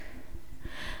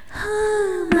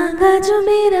मांगा जो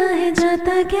मेरा है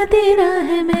जाता क्या तेरा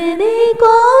है, मैंने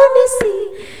कौन सी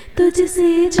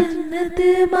तुझसे जन्नत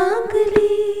मांग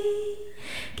ली।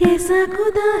 कैसा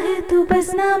खुदा है तू,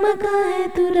 बस नाम का है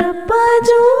तू रब्बा,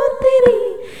 जो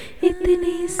तेरी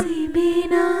इतनी सी भी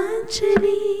ना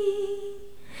चली।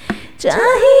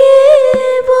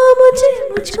 चाहिए वो मुझे,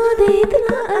 मुझको दे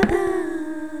इतना अदा,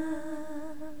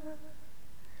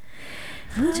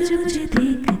 वो जो मुझे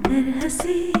देख कर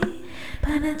हंसे,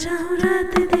 पाना चाहूँ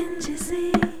रात दिन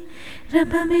जिसे,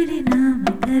 रब्बा मेरे नाम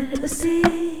कर उसे,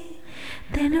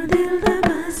 तेनू दिल दा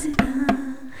वास्ता,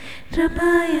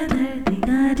 रब्बा या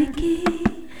दर्दिगार की,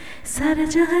 सारा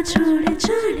जहां छोड़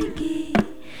छाड़ के,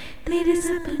 तेरे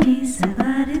सपने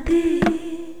सवार दे,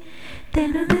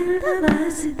 तेनू दिल दा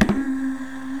वास्ता।